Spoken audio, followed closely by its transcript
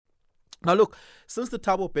Now, look, since the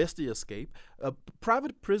Thabo Bester escape,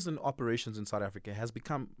 private prison operations in South Africa has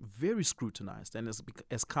become very scrutinized and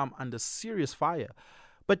has come under serious fire.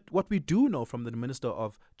 But what we do know from the Minister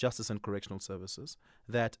of Justice and Correctional Services,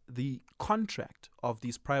 that the contract of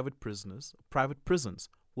these private prisons,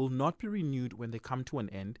 will not be renewed when they come to an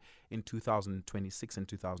end in 2026 and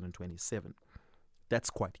 2027. That's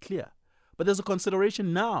quite clear. But there's a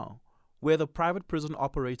consideration now where the private prison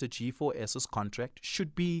operator G4S's contract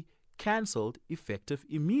should be cancelled effective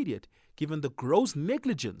immediate, given the gross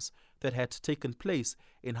negligence that had taken place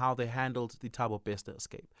in how they handled the Thabo Bester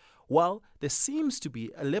escape. Well, there seems to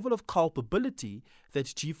be a level of culpability that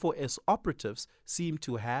G4S operatives seem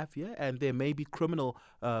to have here, and there may be criminal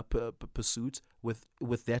pursuits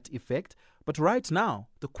with that effect. But right now,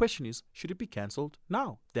 the question is, should it be cancelled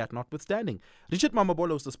now? That notwithstanding. Richard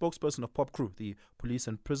Mamabolo is the spokesperson of POPCRU, the Police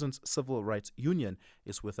and Prisons Civil Rights Union,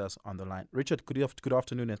 is with us on the line. Richard, good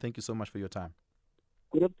afternoon, and thank you so much for your time.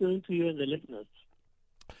 Good afternoon to you and the listeners.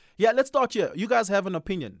 Yeah, let's start here. You guys have an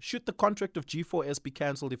opinion. Should the contract of G4S be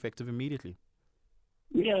cancelled effective immediately?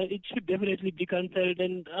 Yeah, it should definitely be cancelled.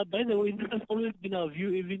 And by the way, this has always been our view,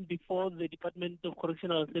 even before the Department of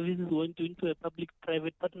Correctional Services went into a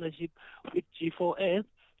public-private partnership with G4S.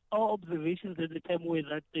 Our observations at the time were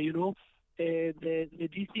that, the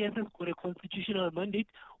DCS has got a constitutional mandate,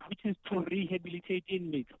 which is to rehabilitate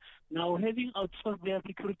inmates. Now, having outsourced their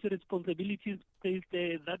security responsibilities, says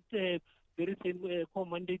that very same core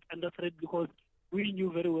mandate under threat, because we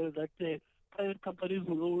knew very well that private companies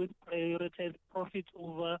will always prioritize profit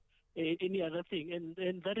over any other thing.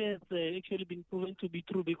 And that has actually been proven to be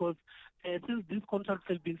true, because since these contracts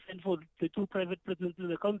have been sent for the two private prisons in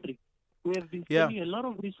the country, we have been spending a lot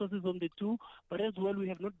of resources on the two, but as well we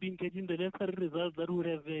have not been getting the necessary results that would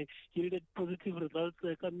have yielded positive results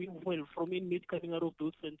coming from inmates coming out of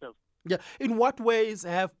those centers. Yeah. In what ways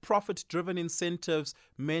have profit-driven incentives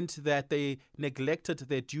meant that they neglected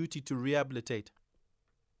their duty to rehabilitate?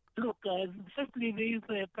 Look, firstly,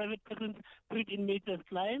 there is private prisons treat inmates as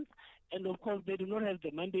clients, and of course they do not have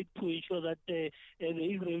the mandate to ensure that there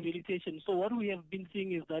is rehabilitation. So what we have been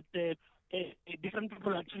seeing is that different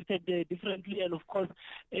people are treated differently, and of course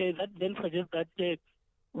that then suggests that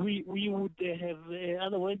we would have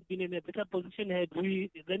otherwise been in a better position had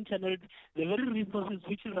we then channeled the very resources,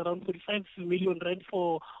 which is around 45 million rand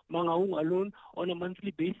for Mangaung alone on a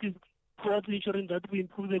monthly basis, towards ensuring that we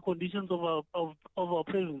improve the conditions of our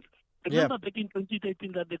prisons. Remember back in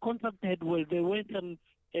 2013 that the contract had, there were some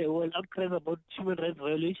outcries about human rights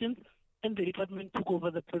violations, and the department took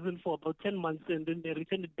over the prison for about 10 months, and then they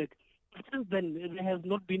returned it back. Since then, there has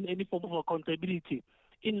not been any form of accountability.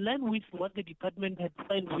 In line with what the department had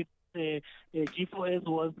signed with G4S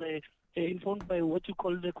was informed by what you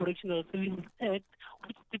call the Correctional Services Act,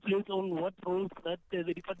 which stipulates on what roles that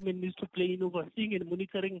the department needs to play in overseeing and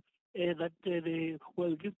monitoring that these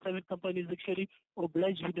private companies actually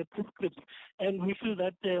obliged with the prescripts. And we feel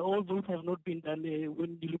that all those have not been done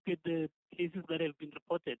when you look at the cases that have been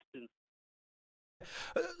reported since.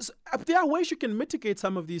 There are ways you can mitigate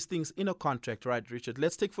some of these things in a contract, right, Richard?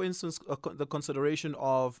 Let's take, for instance, the consideration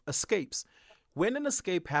of escapes. When an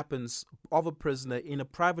escape happens of a prisoner in a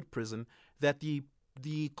private prison, that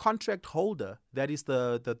the contract holder, that is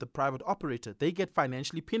the private operator, they get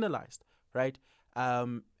financially penalized, right?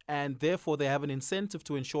 And therefore they have an incentive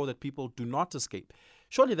to ensure that people do not escape.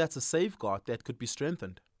 Surely that's a safeguard that could be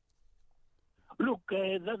strengthened. Look,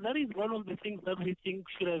 that is one of the things that we think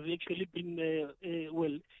should have actually been,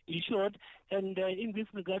 ensured. And in this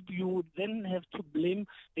regard, you would then have to blame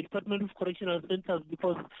the Department of Correctional Centers,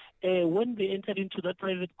 because when they entered into that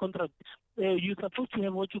private contract, you're supposed to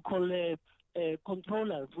have what you call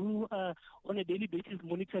controllers who are on a daily basis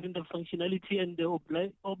monitoring the functionality and the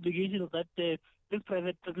obligations that these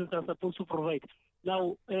private prisons are supposed to provide.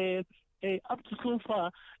 Now, up to so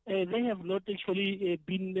far, they have not actually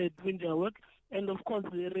been doing their work. And of course,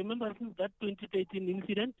 remember since that 2013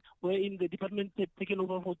 incident, wherein the department had taken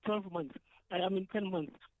over for 10 months,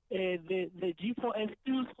 the G4S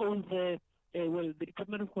still owns the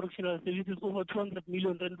Department of Correctional Services over 200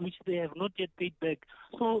 million rand, which they have not yet paid back.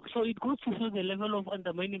 So it goes to show the level of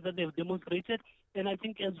undermining that they have demonstrated. And I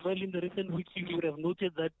think as well in the recent weeks, you would have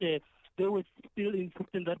noted that they were still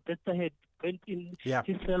insisting that Bester had went in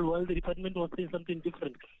his cell while the department was saying something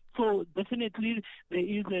different. So definitely there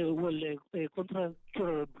is a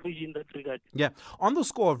contractual bridge in that regard. Yeah. On the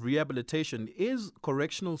score of rehabilitation, is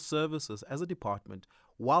correctional services as a department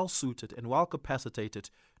well suited and well capacitated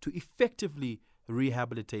to effectively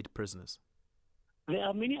rehabilitate prisoners? There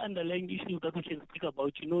are many underlying issues that we can speak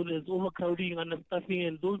about. There's overcrowding, understaffing,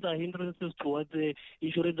 and those are hindrances towards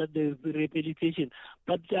ensuring that there's rehabilitation.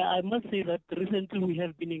 But I must say that recently we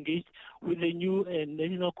have been engaged with a new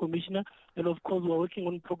national commissioner, and of course we're working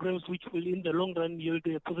on programs which will in the long run yield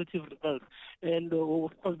positive results. And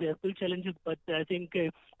of course there are still challenges, but I think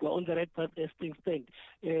we're on the right path as things stand.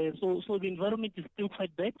 So the environment is still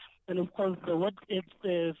quite bad, and of course what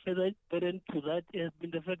adds further burden to that has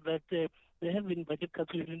been the fact that there have been budget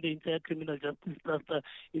cuts within the entire criminal justice cluster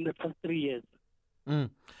in the past 3 years.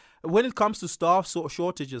 When it comes to staff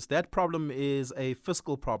shortages, that problem is a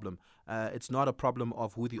fiscal problem. It's not a problem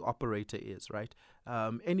of who the operator is, right?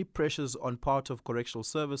 Any pressures on part of correctional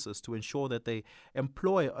services to ensure that they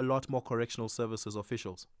employ a lot more correctional services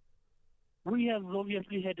officials? We have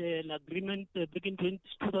obviously had an agreement back in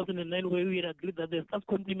 2009 where we had agreed that the staff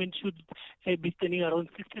complement should be standing around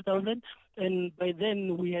 60,000, and by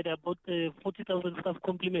then we had about 40,000 staff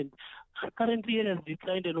complement. Currently it has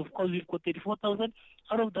declined, and of course we've got 34,000.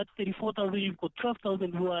 Out of that 34,000, you've got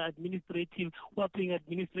 12,000 who are doing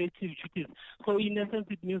administrative duties. So in essence,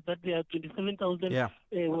 it means that there are 27,000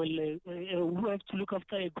 who have to look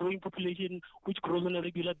after a growing population which grows on a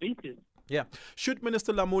regular basis. Yeah. Should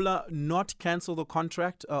Minister Lamula not cancel the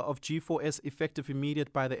contract of G4S effective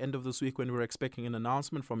immediate by the end of this week, when we're expecting an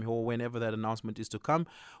announcement from him, or whenever that announcement is to come,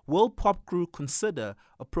 will POPCRU consider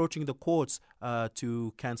approaching the courts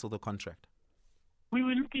to cancel the contract? We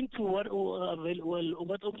will look into what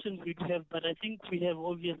options we have, but I think we have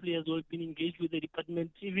obviously as well been engaged with the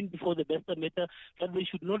department even before the Bester matter that they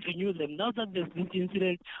should not renew them. Now that there's this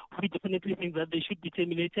incident, we definitely think that they should be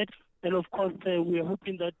terminated, and of course we are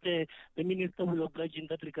hoping that the minister will oblige in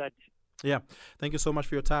that regard. Yeah, thank you so much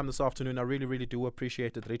for your time this afternoon. I really, really do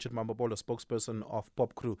appreciate it. Richard Mamabolo, spokesperson of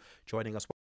POPCRU, joining us.